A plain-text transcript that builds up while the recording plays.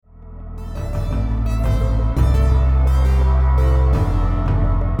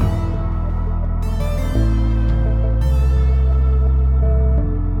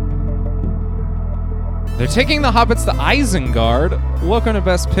They're taking the hobbits to Isengard. Welcome to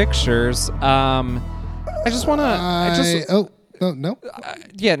Best Pictures. I just want to. No.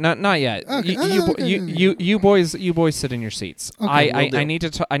 Yeah, not yet. Okay. You boys sit in your seats. Okay,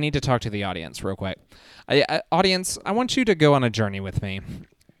 I need to talk to the audience real quick. Audience, I want you to go on a journey with me.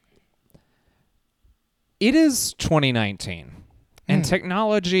 It is 2019, and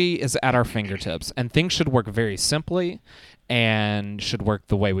technology is at our fingertips, and things should work very simply and should work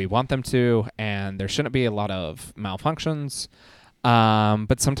the way we want them to, and there shouldn't be a lot of malfunctions.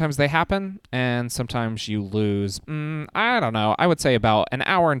 But sometimes they happen, and sometimes you lose, I don't know, I would say about an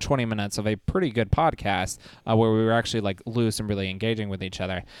hour and 20 minutes of a pretty good podcast where we were actually like loose and really engaging with each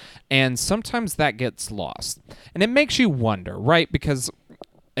other. And sometimes that gets lost. And it makes you wonder, right? Because,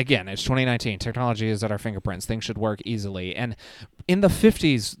 again, it's 2019. Technology is at our fingerprints. Things should work easily. And in the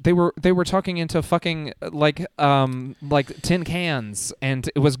 50s, they were talking into fucking like tin cans, and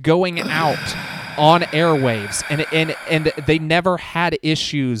it was going out on airwaves, and they never had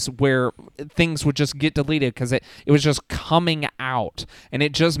issues where things would just get deleted because it was just coming out, and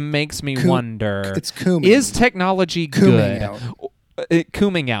it just makes me wonder: it's cooming. Is technology good?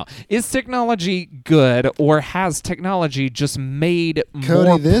 Cooming out. Is technology good, or has technology just made Cody,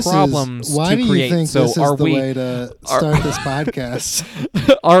 more this problems is, why to do create? you think So this is are the we way to start this podcast?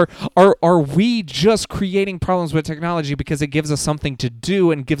 are we just creating problems with technology because it gives us something to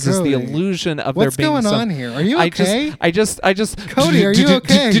do and gives us the Cody, illusion of what's there being going on here? Are you okay? I just Cody, are you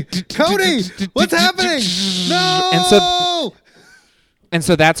okay? Cody, what's happening? No. And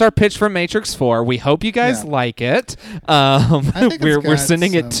so that's our pitch for Matrix 4. We hope you guys like it. We're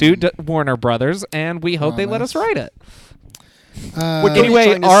sending it to Warner Brothers, and we hope they let us write it. What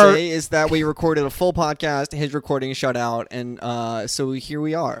anyway, trying to say is that we recorded a full podcast, his recording shut out, and so here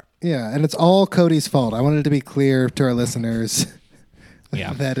we are. Yeah, and it's all Cody's fault. I wanted to be clear to our listeners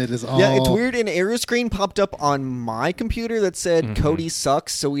Yeah. that it is all... Yeah, it's weird. An error screen popped up on my computer that said Cody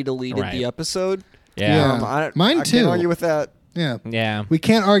sucks, so we deleted the episode. Yeah. Mine I too. can't argue with that. Yeah. We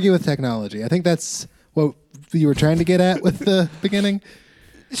can't argue with technology. I think that's what you were trying to get at with the beginning.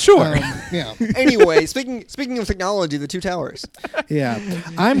 Sure. Yeah. Anyway, speaking of technology, the Two Towers. Yeah.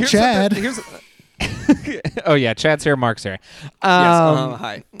 I'm Chad. Oh, yeah. Chad's here. Mark's here.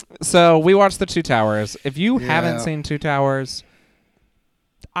 Hi. So we watched The Two Towers. If you haven't seen Two Towers,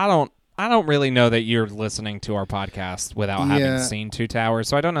 I don't really know that you're listening to our podcast without having seen Two Towers.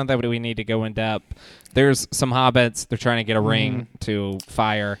 So I don't know that we need to go in depth. There's some hobbits. They're trying to get a ring to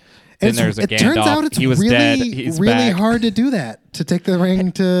fire. Then there's a Gandalf. It turns out it's he was really, dead. He's really back. hard to do that, to take the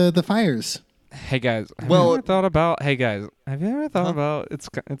ring to the fires. Hey guys, have you ever thought about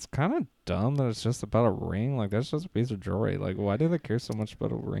it's kind of dumb that it's just about a ring? Like, that's just a piece of jewelry. Like, why do they care so much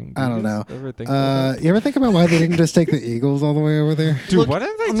about a ring? I don't know. Ever think about that? You ever think about why they didn't just take the eagles all the way over there? Dude, why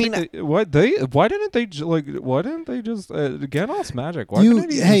didn't they? Why didn't they just Gandalf's magic? Why couldn't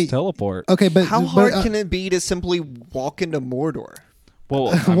he just teleport? Okay, but How hard can it be to simply walk into Mordor?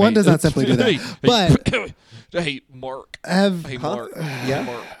 Well, one does not simply do that. But hey, Mark. Mark. Yeah.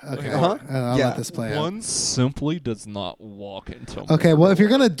 Mark. Okay. I'll let this play out. One simply does not walk into. Okay, well, if you're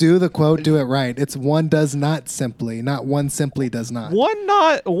gonna do the quote, do it right. It's one does not simply, not one simply does not. One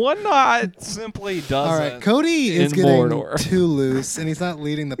not simply doesn't. All right, Cody is getting Mordor. too loose, and he's not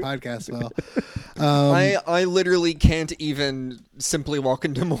leading the podcast well. I literally can't even simply walk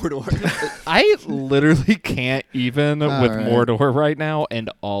into Mordor. I literally can't even with right. Mordor right now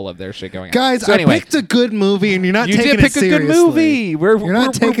and all of their shit going on. Guys, So anyway, I picked a good movie, and you're not you taking did it pick seriously. a good movie. You're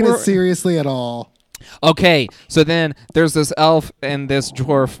not taking it seriously at all. Okay, so then there's this elf and this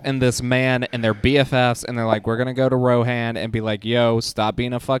dwarf and this man, and they're BFFs, and they're like, we're going to go to Rohan and be like, yo, stop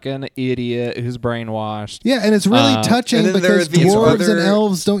being a fucking idiot who's brainwashed. Yeah, and it's really touching and then there because are these dwarves and other-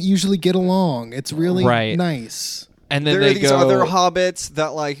 elves don't usually get along. It's really nice. And then There are they these go, other hobbits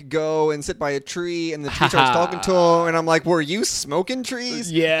that like go and sit by a tree, and the tree starts talking to them, and I'm like, "Were you smoking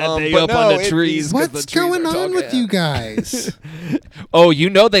trees?" Yeah, they but up on the it- trees. What's going on with you guys? Oh, you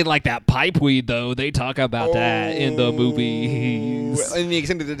know they like that pipe weed, though. They talk about that in the movies. In the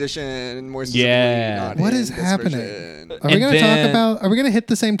extended edition, more specifically. Yeah. not What in is this happening? version. Are we going to talk about? Are we going to hit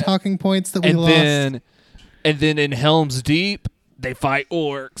the same talking points that we lost? And then in Helm's Deep, they fight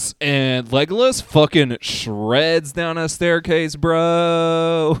orcs, and Legolas fucking shreds down a staircase,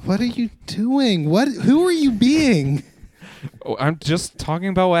 bro. What are you doing? Who are you being? Oh, I'm just talking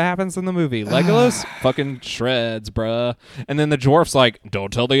about what happens in the movie. Legolas fucking shreds, bruh. And then the dwarf's like,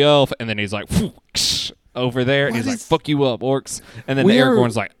 don't tell the elf. And then he's like, over there, and What he's like, is- "Fuck you up, orcs." And then We are-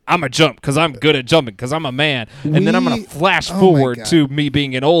 Aragorn's like, "I'm gonna jump because I'm good at jumping because I'm a man." And then I'm gonna flash Oh my forward God. to me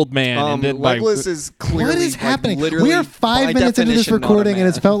being an old man, and then Legolas is clearly What is like, happening? literally, We are 5 by minutes into this definition, not a recording, and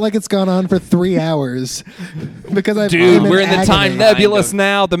it's man. felt like it's gone on for 3 hours. Because I'm dude, we're in the time agony. nebulous Kind of.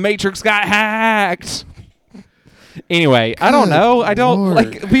 now. The Matrix got hacked. Anyway, I don't Good know. I don't Lord.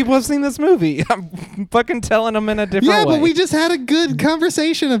 like. People have seen this movie. I'm fucking telling them in a different Yeah, way. but we just had a good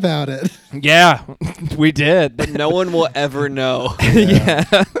conversation about it. Yeah, we did. No one will ever know. Yeah.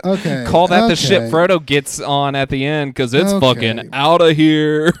 Okay. Call that the okay. shit Frodo gets on at the end because it's Okay. fucking out of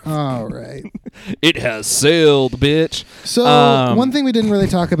here. All right. It has sailed, bitch. So one thing we didn't really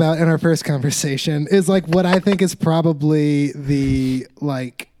talk about in our first conversation is like what I think is probably the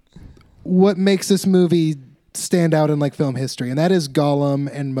like what makes this movie stand out in like film history, and that is Gollum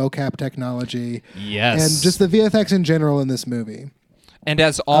and mocap technology. Yes. And just the VFX in general in this movie. And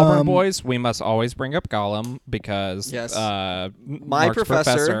as Auburn boys, we must always bring up Gollum because Yes. my My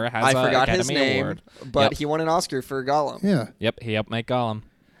professor, has I a forgot Academy his name, Award. but Yep. he won an Oscar for Gollum. Yeah. Yep, he helped make Gollum.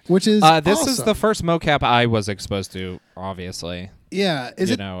 Which is This is awesome. the first mocap I was exposed to, obviously. Yeah. Is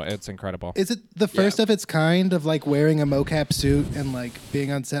It's incredible. it the first of its kind of like wearing a mocap suit and like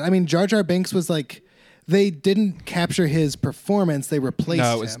being on set? I mean, Jar Jar Binks was like they didn't capture his performance; they replaced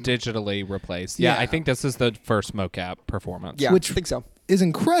No, it was him. digitally replaced. Yeah, Yeah. I think this is the first mocap performance. Yeah, Which- I think so. Is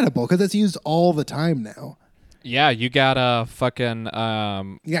incredible because it's used all the time now. Yeah, you got a fucking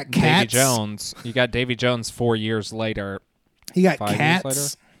You got Davy cats. Jones. You got Davy Jones 4 years later. You got 5 years cats. later?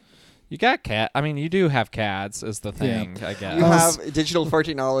 You got cat. I mean, you do have cats, is the thing. I guess. You Uh, have digital fart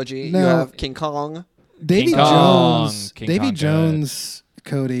technology. no. You have King Kong. Davy King Kong. Jones. King Davy Kong good. Jones.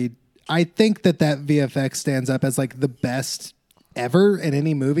 Cody. I think that VFX stands up as like the best ever in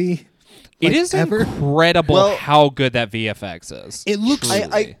any movie. It Like, is ever. incredible Well- how good that VFX is. It looks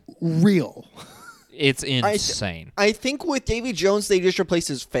Truly. real. It's insane. I think with Davy Jones, they just replaced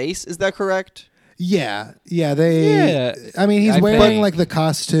his face. Is that correct? Yeah, they. Yeah, I mean, he's I wearing think. like the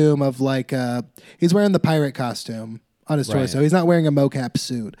costume of like he's wearing the pirate costume on his Right. torso. He's not wearing a mocap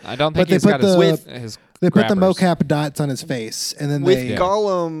suit. I don't But think they he's put got his, the- his They put the grabbers. mocap dots on his face, and then With they.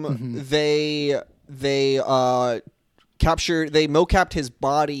 Gollum, they mocapped his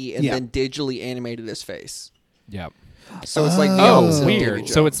body and Yeah. then digitally animated his face. Yep. So it's like the Oh, opposite of Davy Weird.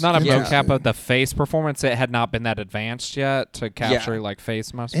 Jones. So it's not a Yeah. mocap of the face performance. It had not been that advanced yet to capture like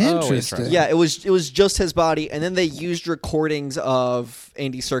face muscle. Interesting. Yeah, it was just his body, and then they used recordings of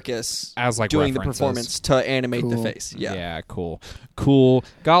Andy Serkis As, like, doing references. the performance to animate the Cool. face. Yeah. Cool.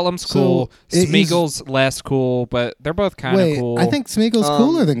 Gollum's So, cool. he's- Smeagol's less cool, but they're both kind of Wait, cool. I think Smeagol's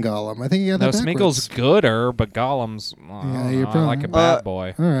cooler than Gollum. I think you got no, that Smeagol's backwards. gooder, but Gollum's you're I like a probably- bad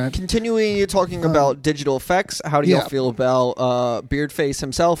boy. All right. Continuing talking about digital effects, how do y'all yeah. feel about Beardface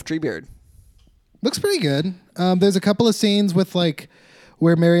himself, Treebeard? Looks pretty good. There's a couple of scenes with like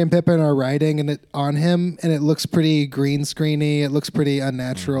where Merry and Pippin are riding and it on him, and it looks pretty green screeny. It looks pretty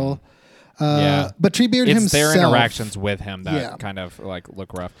unnatural. Yeah. But Treebeard It's himself, their interactions with him that Yeah. kind of like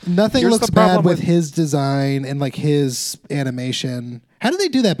look rough. nothing Here's looks the bad problem with his design and like his animation. How did they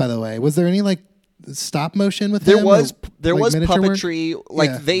do that, by the way? Was there any like stop motion with There him? was or, there like, was miniature work? puppetry. Like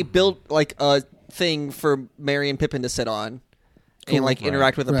Yeah. they built like a thing for Merry and Pippin to sit on and like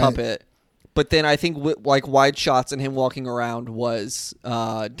interact with a Right. puppet. But then I think like wide shots and him walking around was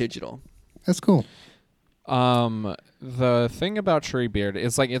digital. That's cool. The thing about Treebeard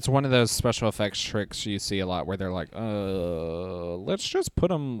is like it's one of those special effects tricks you see a lot where they're like, let's just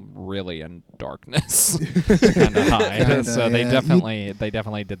put him really in darkness, kind of hide. Kinda, So they yeah.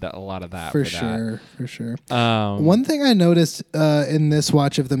 definitely did that, a lot of that For that. sure. One One thing I noticed in this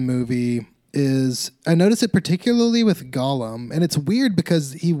watch of the movie is I noticed it particularly with Gollum, and it's weird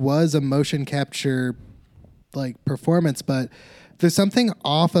because he was a motion capture like performance, but there's something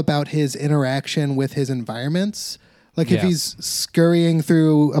off about his interaction with his environments. Like if Yeah. he's scurrying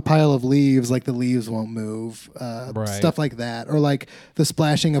through a pile of leaves, like the leaves won't move, Right. stuff like that, or like the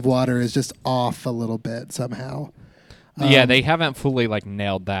splashing of water is just off a little bit somehow. yeah, they haven't fully like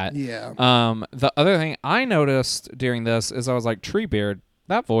nailed that. Yeah. The other thing I noticed during this is I was like, Treebeard,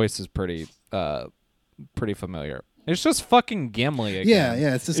 that voice is pretty familiar. It's just fucking Gimli again.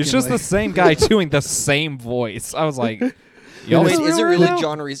 Yeah, it's just just Gimli. the same guy doing the same voice. I was like, y'all Wait, for is it real really right now?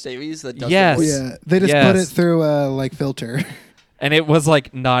 John Rhys Davies that does Yes. the voice? Yeah, they just put it through like filter. And it was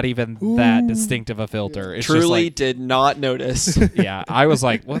like not even that distinctive a filter. It's Truly just did not notice. like, yeah. I was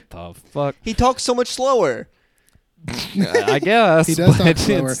like, what the fuck? He talks so much slower. I guess He does but talk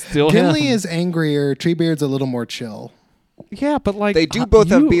slower. it's still Gimli him. is angrier. Treebeard's a little more chill. Yeah, but like They do both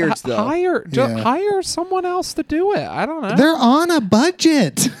have beards, though. Hire Yeah. hire someone else to do it. I don't know. They're on a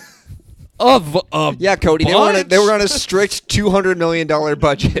budget. of a Yeah, Cody, they were on a strict $200 million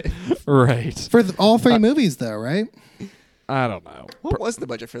budget. right. For all three movies, though, right? I don't know. What was the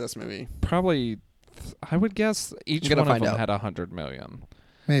budget for this movie? Probably, I would guess each I'm gonna one of find them out. had $100 million.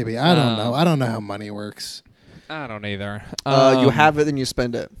 Maybe. I don't know. I don't know how money works. I don't either. You have it, then you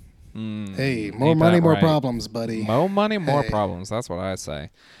spend it. Hey, more ain't money, that more right? problems, buddy. More money, more Hey. problems. That's what I say.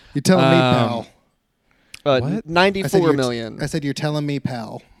 You're telling me, pal. What? I said 94 you're- million. I said you're telling me,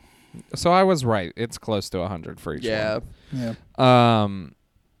 pal. So I was right. It's close to 100 for each Yeah. Yeah. one.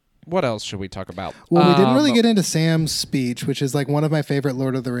 What else should we talk about? Well, we didn't really get into Sam's speech, which is like one of my favorite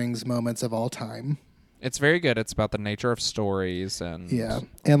Lord of the Rings moments of all time. It's very good. It's about the nature of stories and Yeah,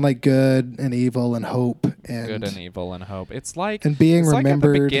 and like good and evil and hope and good and evil and hope. It's like and being it's like at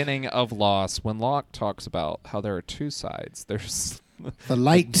remembered. the beginning of Lost when Locke talks about how there are two sides. There's the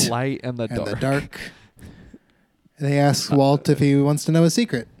light light and the and dark. the dark. And they ask Walt if he wants to know a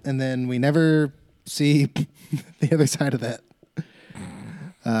secret, and then we never see the other side of that.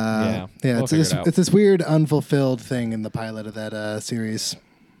 Yeah, we'll it's figure this, it out. it's this weird unfulfilled thing in the pilot of that series.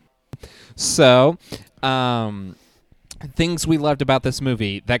 So, things we loved about this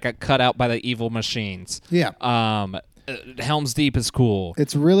movie that got cut out by the evil machines. Yeah, Helm's Deep is cool.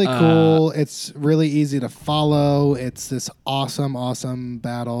 it's really cool. It's really easy to follow. It's this awesome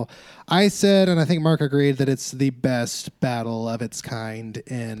battle. I said, and I think Mark agreed, that it's the best battle of its kind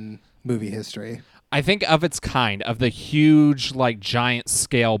in movie history. I think of its kind, of the huge, like, giant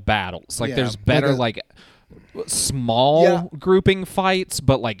scale battles. Like, Yeah, there's better, like small Yeah. grouping fights,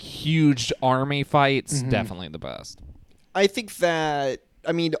 but, like, huge army fights, Mm-hmm. definitely the best. I think that,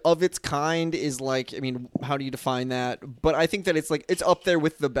 I mean, of its kind is like, I mean, how do you define that? But I think that it's like, it's up there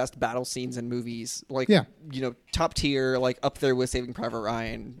with the best battle scenes in movies. Like, Yeah. you know, top tier, like up there with Saving Private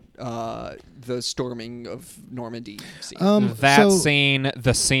Ryan, the storming of Normandy scene. That scene,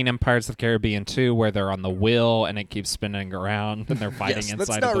 the scene in Pirates of the Caribbean 2 where they're on the wheel and it keeps spinning around and they're fighting Yes, that's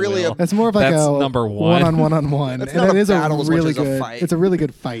inside not of the really wheel. a- That's more of like That's a number one. one-on-one, That's and not it a is battle a as much really as a good. fight. It's a really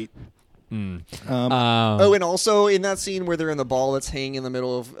good fight. Oh, and also in that scene where they're in the ball that's hanging in the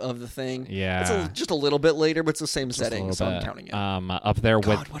middle of the thing. Yeah. It's just a little bit later, but it's the same Just a setting, little so I'm bit. counting it. Up there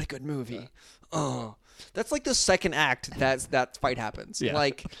God, with what a good movie. Oh. That's like the second act that fight happens. Yeah.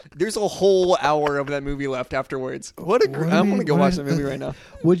 Like, there's a whole hour of that movie left afterwards. What a I'm going to go watch that movie right now.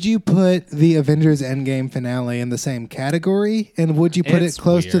 Would you put the Avengers Endgame finale in the same category, and would you put It's it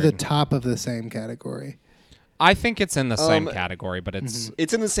close to the weird. top of the same category? I think it's in the same category, but it's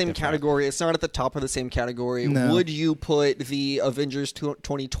It's in the same category. It's not at the top of the same category. No. Would you put the Avengers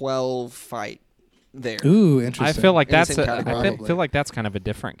 2012 fight there? Ooh, I interesting. feel like In the that's same I category. feel like that's kind of a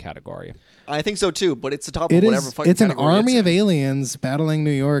different category. I think so too, but it's the top it of whatever is. fighting It's an category army it's of in. aliens battling New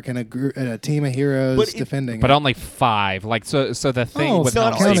York and a team of heroes But it- defending. But it. only 5. Like so the thing Oh, with It's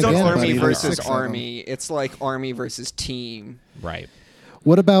not, Count it's not again, army buddy. There's versus 6 of them. army. It's like army versus team. right.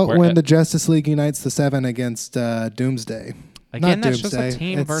 What about Where- when the Justice League unites the Seven against Doomsday? Again, Not that's just a Doomsday.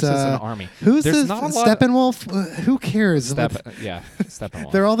 team It's, versus an army. Who's There's the not a lot of- Steppenwolf? Who cares?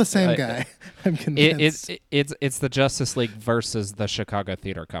 Steppenwolf. They're all the same Uh, guy. I'm convinced. It's the Justice League versus the Chicago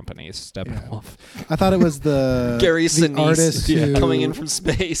Theater Company's Steppenwolf. I thought it was the Gary the Sinise artist who coming in from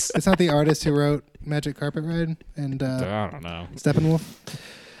space. It's not the artist who wrote Magic Carpet Ride and I don't know. Steppenwolf.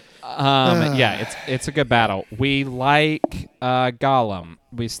 Yeah, it's a good battle. We like Gollum.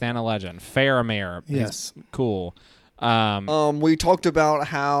 We stand a legend. Faramir. He's Yes. cool. We talked about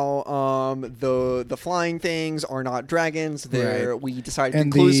how the flying things are not dragons. They're Right. we decided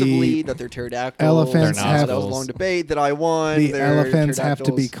And conclusively that they're pterodactyls. elephants They're have that was a long debate that I won. the They're elephants have to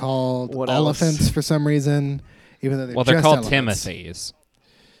be pterodactyls. called What else? elephants for some reason, even though they're Well, they're just called elephants. Timothy's.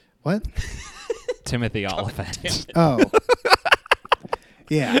 What? Timothy Oliphant. Oh,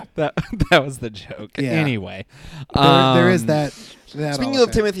 yeah. that was the joke. Yeah. Anyway, There is that. Speaking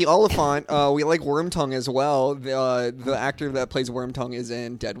of Timothy Oliphant, we like Wormtongue as well. The actor that plays Wormtongue is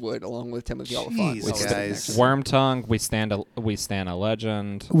in Deadwood, along with Timothy Oliphant. Jeez, So it's guys. next. Wormtongue. We stand a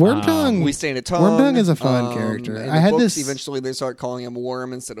legend. Wormtongue. We stand a tongue. Wormtongue is a fun character. In I the had books, this- Eventually, they start calling him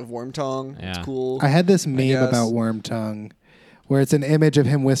Worm instead of Wormtongue. Yeah. It's cool. I had this meme guess. about Wormtongue, where it's an image of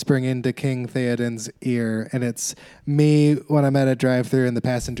him whispering into King Theoden's ear, and it's me when I'm at a drive-thru in the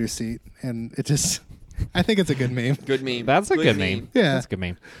passenger seat, and it just. I think it's a good meme. Good meme. That's a good meme. Yeah. That's a good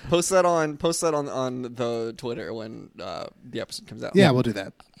meme. Post that on the Twitter when the episode comes out. Yeah, we'll do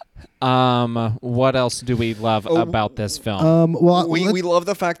that. What else do we love about this film? Well, We love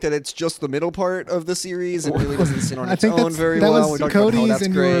the fact that it's just the middle part of the series. It really doesn't sit on I its think own very that well. We was talked about how Cody's that's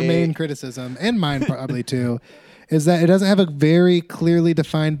and your great. main criticism, and mine probably too, is that it doesn't have a very clearly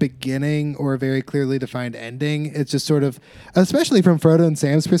defined beginning or a very clearly defined ending. It's just sort of, especially from Frodo and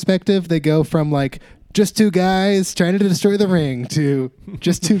Sam's perspective, they go from like just two guys trying to destroy the ring to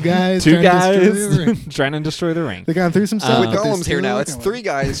just two guys Two trying to destroy the ring. trying to destroy the ring. They've gone through some stuff. With but they're Gollum's here still now. It's working on 3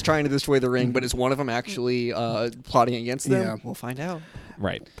 guys trying to destroy the ring, but is one of them actually plotting against them? Yeah. We'll find out.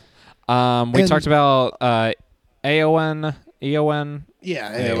 Right. We And- talked about Eowyn.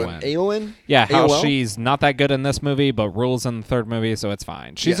 Yeah, Eowyn. Eowyn? Yeah, how AOL? she's not that good in this movie, but rules in the third movie, so it's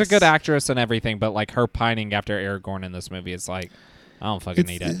fine. She's a Yes. good actress and everything, but like her pining after Aragorn in this movie is like, I don't fucking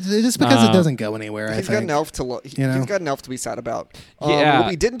need it. It's just because it doesn't go anywhere. He's I got think. an elf to You know? he's got an elf to be sad about. Yeah. What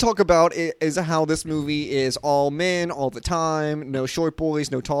we didn't talk about is how this movie is all men all the time. No short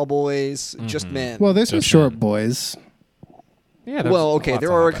boys, no tall boys, just men. Well, there's some Just short men. boys. Yeah. there's Well, okay, lots there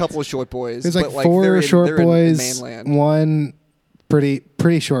of are a hobbits. couple of short boys. There's like but, 4 they're short they're in boys. mainland. One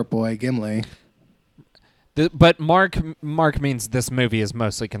pretty short boy, Gimli. But Mark means this movie is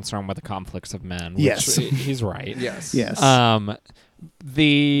mostly concerned with the conflicts of men. Which Yes. he's right. Yes. Yes.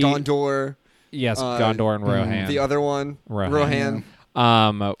 The Gondor. yes, Gondor and Rohan. The other one, Rohan. Rohan.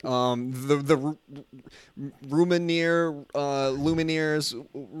 The Lumineers,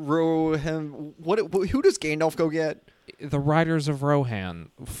 Rohan. Who does Gandalf go get? The Riders of Rohan.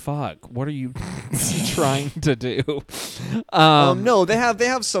 Fuck. What are you trying to do? No, they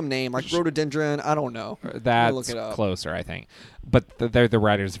have some name like rhododendron. I don't know. That's look it up. closer, I think. But they're the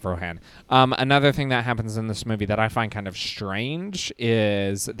Riders of Rohan. Another thing that happens in this movie that I find kind of strange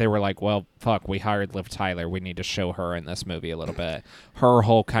is they were like, well, fuck, we hired Liv Tyler. We need to show her in this movie a little bit. Her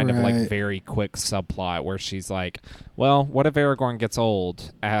whole kind of like Right. very quick subplot where she's like, well, what if Aragorn gets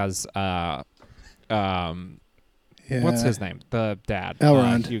old as Yeah. what's his name? The dad.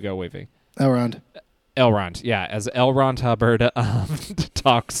 Elrond. Hugo Weaving. Elrond. Elrond, yeah, as Elrond Hubbard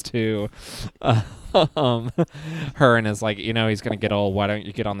talks to her and is like, he's gonna get old. Why don't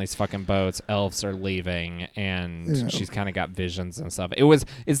you get on these fucking boats? Elves are leaving, and Yeah. she's kind of got visions and stuff.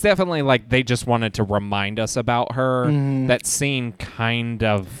 It's definitely like they just wanted to remind us about her. Mhm. That scene kind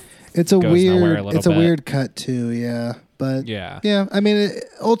of It's a goes nowhere a little it's a bit. weird cut too, yeah. But yeah. I mean,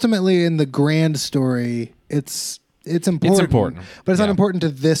 ultimately in the grand story, it's important. But it's not Yeah. important to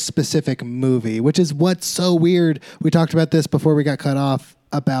this specific movie, which is what's so weird. We talked about this before we got cut off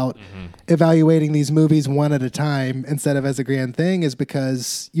about Mm-hmm. evaluating these movies one at a time instead of as a grand thing is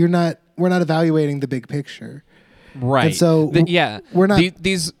because we're not evaluating the big picture. Right. And so we're not.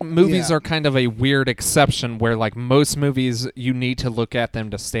 These movies Yeah. are kind of a weird exception where, like most movies, you need to look at them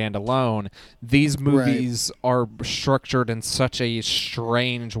to stand alone. These movies are structured in such a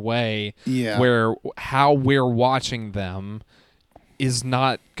strange way Yeah. where how we're watching them is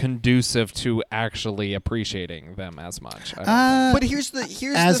not conducive to actually appreciating them as much. I don't But here's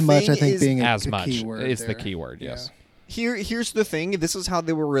as the much, thing I think, is, being as a much key word is the there. key word. Yes. here's the thing. This is how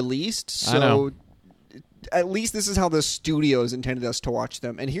they were released. I know. So at least this is how the studios intended us to watch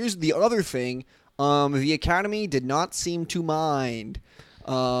them. And here's the other thing. The Academy did not seem to mind.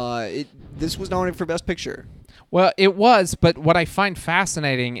 This was nominated for Best Picture. Well, it was, but what I find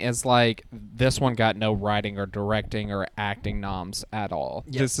fascinating is like this one got no writing or directing or acting noms at all.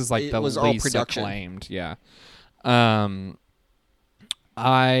 Yeah, This is like it the was all least production. acclaimed. Yeah.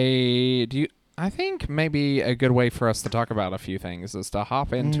 I think maybe a good way for us to talk about a few things is to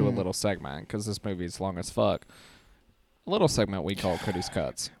hop into a little segment because this movie's long as fuck. A little segment we call Cody's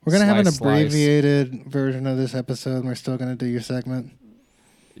Cuts. We're gonna have an Slice, slice. abbreviated version of this episode, and we're still gonna do your segment.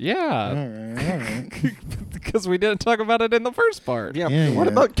 Yeah, All right. because we didn't talk about it in the first part. Yeah. Yeah, What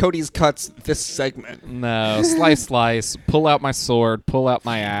yeah. about Cody's Cuts this segment? No, slice, pull out my sword, pull out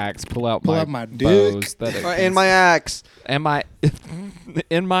my axe, pull out Pull my out my dick. bows. That it And my axe. and my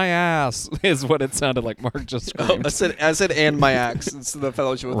in my ass is what it sounded like. Mark just screamed. I said and my axe. It's the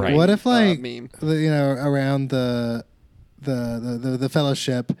Fellowship of the Right. Ring, What if like meme. around the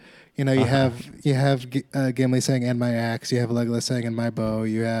fellowship, you have Gimli saying "and my axe," you have Legolas saying "and my bow,"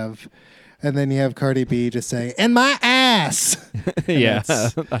 and then you have Cardi B just saying "and my ass." Yeah,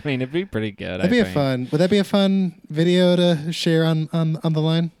 that's- I mean it'd be pretty good. That'd be would that be a fun video to share on the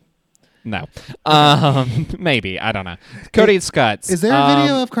line? No, maybe I don't know. Cody's Cuts. Is there a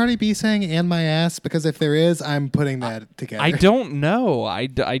video of Cardi B saying "and my ass"? Because if there is, I'm putting that together. I don't know. I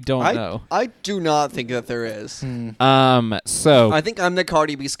don't know. I do not think that there is. So I think I'm the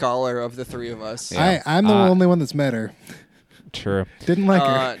Cardi B scholar of the three of us. Yeah. I'm the only one that's met her. true. Didn't like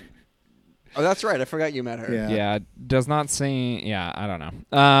her. Oh, that's right. I forgot you met her. Yeah. Yeah, does not seem. Yeah, I don't know.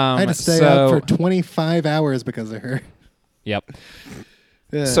 I had to stay up for 25 hours because of her. Yep.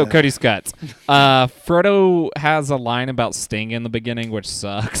 So Cody's guts. Frodo has a line about Sting in the beginning, which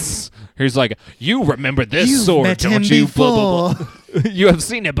sucks. He's like, "You remember this You've sword, met don't him you? Blah, blah, before. blah. You have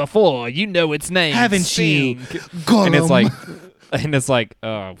seen it before. You know its name, Haven't Sting." you, Gollum? And it's like,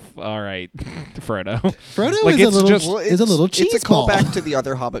 oh, all right, Frodo. Frodo Like, is, a it's little, just- is a little cheese It's a ball. callback to the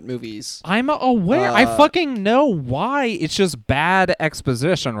other Hobbit movies. I'm aware. I Uh, fucking know why. It's just bad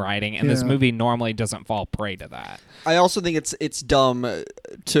exposition writing, and this Yeah. movie normally doesn't fall prey to that. I also think it's dumb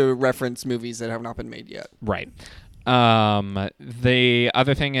to reference movies that have not been made yet. Right. The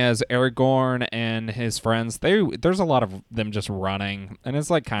other thing is Aragorn and his friends. There's a lot of them just running, and it's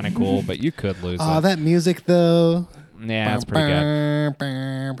like kind of cool, but you could lose Oh, it. that music though. Yeah, it's pretty good.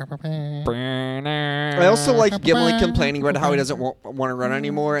 I also like Gimli complaining about how he doesn't want to run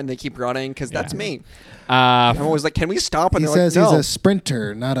anymore, and they keep running because that's me. I'm always like, "Can we stop?" And He they're says like, "No, he's a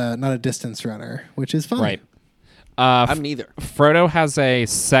sprinter, not a distance runner, which is fine. Right. I'm neither." Frodo has a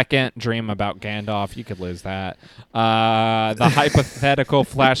second dream about Gandalf. You could lose that. The hypothetical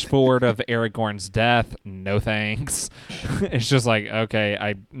flash forward of Aragorn's death. No thanks. It's just like, okay,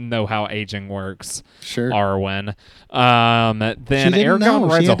 I know how aging works. Sure. Arwen. Then didn't know. Aragorn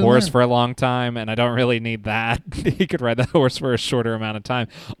She rides a had to horse learn. for a long time, and I don't really need that. He could ride that horse for a shorter amount of time.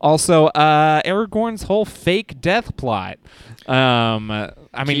 Also, Aragorn's whole fake death plot.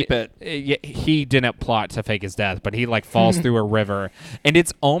 I mean, Keep it. he didn't plot to fake his death, but he like falls through a river, and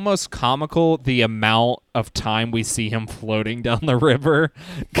it's almost comical the amount of time we see him floating down the river,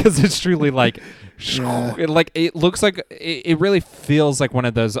 because it's truly like, Yeah. it looks like it really feels like one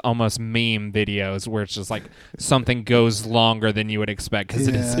of those almost meme videos where it's just like something goes longer than you would expect. Because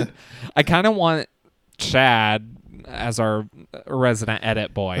Yeah. I kind of want Chad as our resident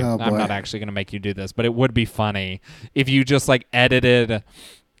edit boy. Oh, I'm boy. not actually going to make you do this, but it would be funny if you just like edited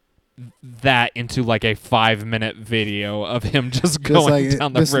that into like a 5-minute video of him just going like,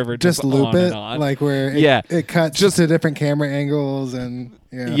 down the river, just loop on it, and on. like where it, Yeah. it cuts Just- to different camera angles and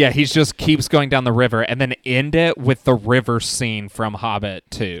Yeah, he just keeps going down the river and then end it with the river scene from Hobbit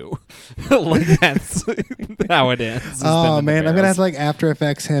 2. Like that's how it ends. is them Oh in the man, I'm gonna have barrels. to like After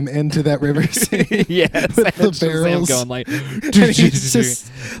Effects him into that river scene. Yes, with and the it's just him barrels. going like, And he's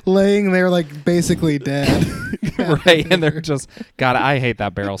just laying there like basically dead. right, and they're just God. I hate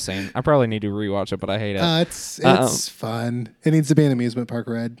that barrel scene. I probably need to rewatch it, but I hate it. It's fun. It needs to be an amusement park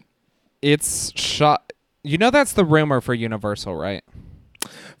ride. It's shot. You know that's the rumor for Universal, right?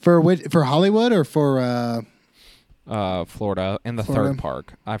 For Hollywood or for Florida in the Florida. third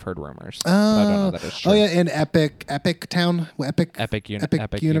park. I've heard rumors. But I don't know that it's true. oh yeah, in Epic Town, Epic Epic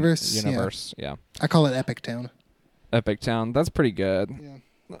Universe. Universe. Yeah. I call it Epic Town. Epic Town. That's pretty good. Yeah.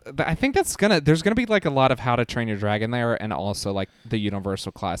 I think there's gonna be like a lot of How to Train Your Dragon there, and also like the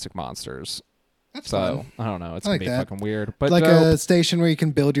Universal Classic monsters. That's So fun. I don't know. It's I gonna like be that. fucking weird, but Like dope. a station where you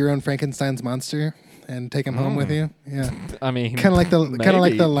can build your own Frankenstein's monster and take him home with you. Yeah, I mean, kind of like the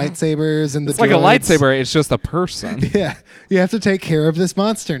maybe. lightsabers and the. It's like a droids. lightsaber. It's just a person. Yeah, you have to take care of this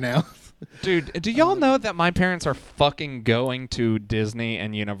monster now. Dude, do y'all know that my parents are fucking going to Disney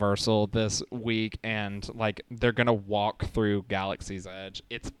and Universal this week, and like they're gonna walk through Galaxy's Edge?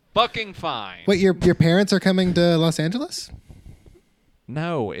 It's fucking fine. Wait, your parents are coming to Los Angeles?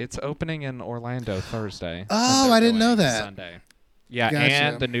 No, it's opening in Orlando Thursday. Oh, and they're I didn't know going that. Sunday. Yeah, Gotcha.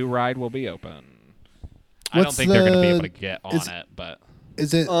 and the new ride will be open. I don't What's think they're gonna be the- able to get on is- it, but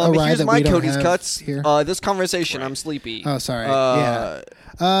Is it a ride Here's that my we don't Cody's have cuts. here? This conversation, I'm sleepy. Oh, sorry. Uh,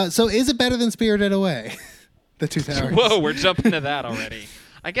 Yeah. So is it better than Spirited Away? The 2 Towers. whoa, we're jumping to that already.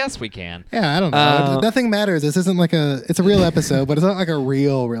 I guess we can. Yeah, I don't know. Nothing matters. This isn't like it's a real episode, but it's not like a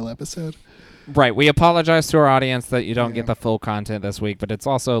real episode. Right. We apologize to our audience that you don't Yeah. get the full content this week, but it's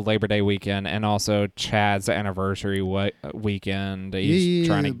also Labor Day weekend and also Chad's anniversary weekend. He's Yeah,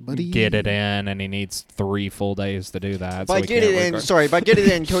 trying to buddy. get it in, and he needs 3 full days to do that. so by we get can't it in, record. sorry, by get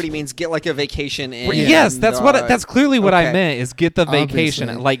it in, Cody means get like a vacation in. Yes, that's that's clearly what I okay. meant. Is get the vacation,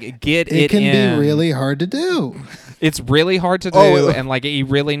 Obviously. like get It can in. be really hard to do. It's really hard to do, Oh, and like he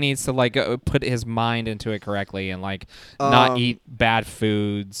really needs to like put his mind into it correctly, and like not eat bad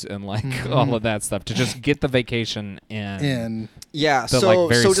foods and like all of that stuff to just get the vacation in. And Yeah. The So like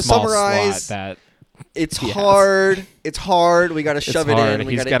very so to small summarize, slot that it's he has. hard. It's hard. We got to it's shove hard. it in.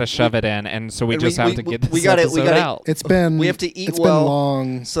 We He's got to shove it in, and so we and just we- have we- to get we this gotta- episode out. it's been We have to eat it's well been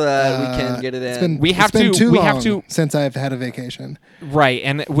long so that we can get it It's in. been, We it's have been to- too we long have to- since I've had a vacation. Right,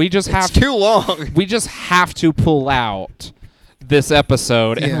 and we just have It's too long. we just have to pull out this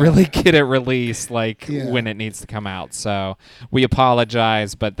episode Yeah. and really get it released like Yeah. when it needs to come out. So we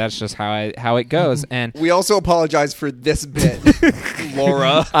apologize, but that's just how it goes. And We also apologize for this bit,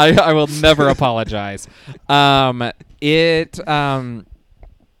 Laura. I will never apologize.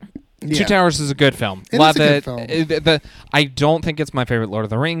 Yeah. Two Towers is a good film. It Love is a good it. film. I don't think it's my favorite Lord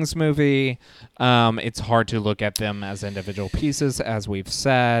of the Rings movie. It's hard to look at them as individual pieces, as we've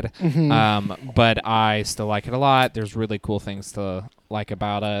said. But I still like it a lot. There's really cool things to like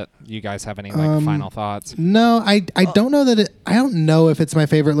about it. You guys have any final thoughts? No, I don't know that I don't know if it's my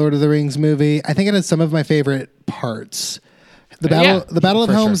favorite Lord of the Rings movie. I think it has some of my favorite parts. The Battle of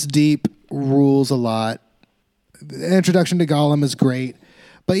for Helm's sure. Deep rules a lot. The introduction to Gollum is great.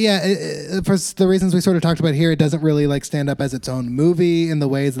 But yeah, for the reasons we sort of talked about here, it doesn't really like stand up as its own movie in the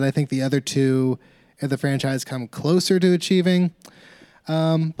ways that I think the other two in the franchise come closer to achieving.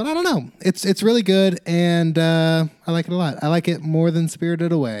 But I don't know. It's really good, and I like it a lot. I like it more than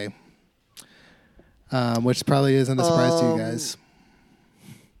Spirited Away, which probably isn't a surprise to you guys.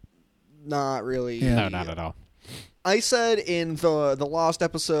 Not really. Yeah. No, not at all. I said in the Lost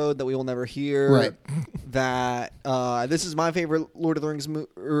episode that we will never hear Right. that this is my favorite Lord of the Rings movie.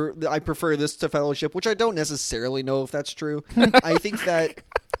 I prefer this to Fellowship, which I don't necessarily know if that's true. I think that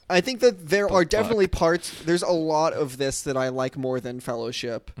there are definitely parts. There's a lot of this that I like more than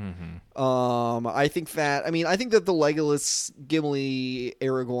Fellowship. I think that the Legolas, Gimli,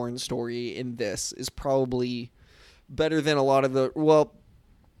 Aragorn story in this is probably better than a lot of the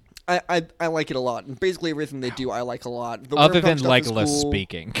I like it a lot, and basically everything they do I like a lot. The Other than Wormtongue stuff is Legolas cool.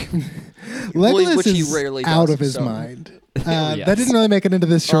 speaking. Legolas which he is rarely out does, of his so. mind. Yes. That didn't really make it into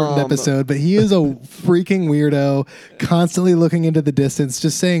this shortened episode, but he is a freaking weirdo, constantly looking into the distance,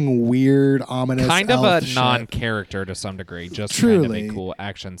 just saying weird, ominous, Kind of elf a shit. non-character to some degree, just Truly. kind of a cool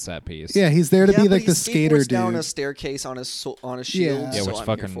action set piece. Yeah, he's there to be but like he the skater skateboards down a dude. staircase on a shield. Yeah. Yeah, so which I'm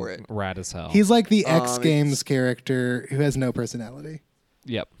fucking here for it. rad as hell. He's like the X it's- Games character who has no personality.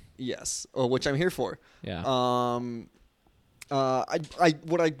 Yep. Yes, which I'm here for. Yeah. I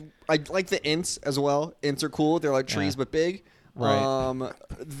like the ints as well. Ints are cool. They're like trees Yeah. but big. Right. All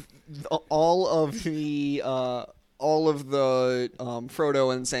of the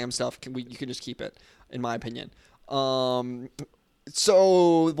Frodo and Sam stuff you can just keep it, in my opinion.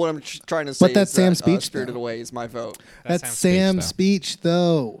 So what I'm trying to say But that's is Sam's that, speech, Spirited though. Away is my vote. That's Sam's Sam's speech, speech,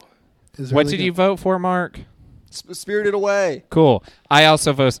 though. Is What really did you good. vote for, Mark? Spirited Away. Cool. I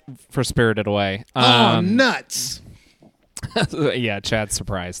also vote for Spirited Away. Oh, nuts! Yeah, Chad's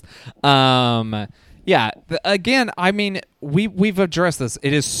surprised. Again, I mean, we've addressed this.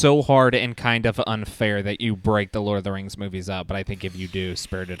 It is so hard and kind of unfair that you break the Lord of the Rings movies up, but I think if you do,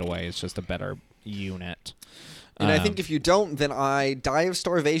 Spirited Away is just a better unit. And I think if you don't, then I die of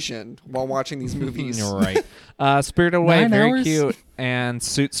starvation while watching these movies. You're right. Spirited Away, 9 very hours? cute, and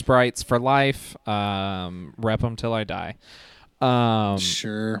suit sprites for life. Rep them till I die.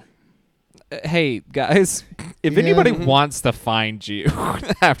 Sure. Hey guys, if Yeah. anybody wants to find you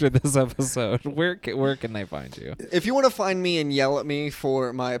after this episode, where can they find you? If you want to find me and yell at me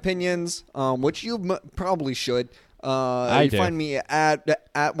for my opinions, which you probably should, you do. find me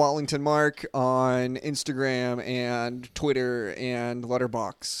at Wallington Mark on Instagram and Twitter and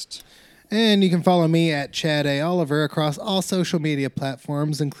Letterboxd. And you can follow me at Chad A. Oliver across all social media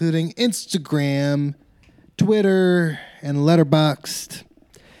platforms, including Instagram, Twitter, and Letterboxd,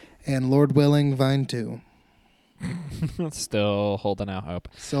 and Lord willing, Vine too. Still holding out hope.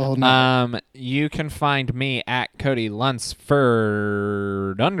 Still holding on. You can find me at Cody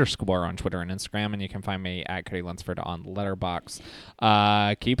Lunsford _ on Twitter and Instagram, and you can find me at Cody Lunsford on Letterboxd.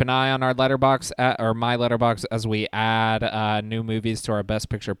 Keep an eye on our Letterboxd or my Letterboxd as we add new movies to our Best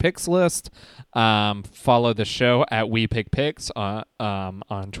Picture Picks list. Follow the show at We Pick Picks on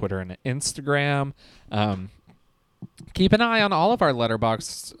Twitter and Instagram. Keep an eye on all of our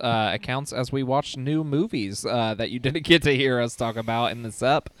Letterboxd accounts as we watch new movies that you didn't get to hear us talk about in this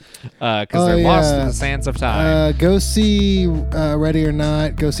up because they're lost in the sands of time. Go see Ready or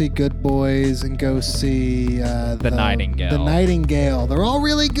Not, go see Good Boys, and go see the Nightingale. The Nightingale. They're all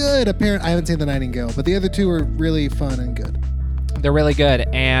really good. Apparently, I haven't seen The Nightingale, but the other two are really fun and good. They're really good,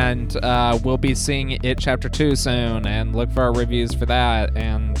 and we'll be seeing It Chapter 2 soon, and look for our reviews for that.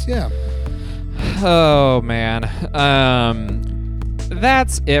 And Yeah. oh man,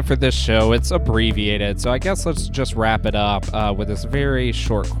 that's it for this show. It's abbreviated, so I guess let's just wrap it up with this very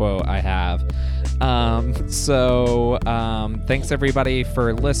short quote I have. Thanks everybody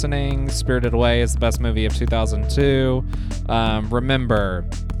for listening. Spirited Away is the best movie of 2002. Remember,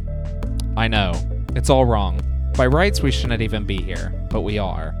 I know it's all wrong. By rights, we shouldn't even be here, but we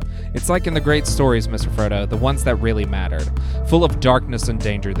are. It's like in the great stories, Mr. Frodo, the ones that really mattered. Full of darkness and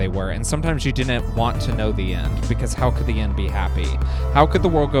danger they were, and sometimes you didn't want to know the end, because how could the end be happy? How could the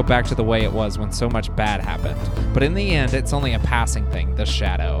world go back to the way it was when so much bad happened? But in the end, it's only a passing thing, the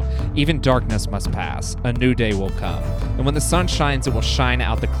shadow. Even darkness must pass. A new day will come. And when the sun shines, it will shine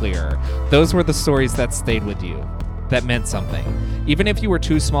out the clearer. Those were the stories that stayed with you, that meant something, even if you were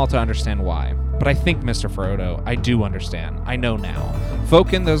too small to understand why. But I think, Mr. Frodo, I do understand. I know now.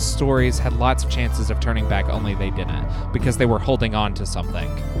 Folk in those stories had lots of chances of turning back, only they didn't, because they were holding on to something.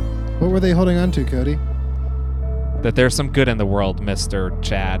 What were they holding on to, Cody? That there's some good in the world, Mr.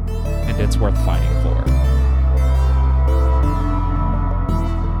 Chad, and it's worth fighting for.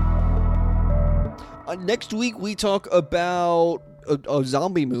 Next week we talk about a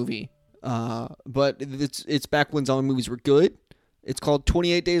zombie movie, but it's back when zombie movies were good. It's called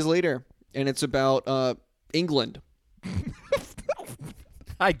 28 Days Later, and it's about England.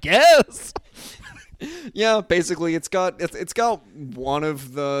 I guess. Yeah, basically, it's got one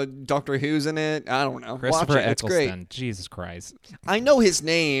of the Doctor Who's in it. I don't know. Christopher Watch it. It's great. Eccleston. Jesus Christ. I know his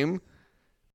name.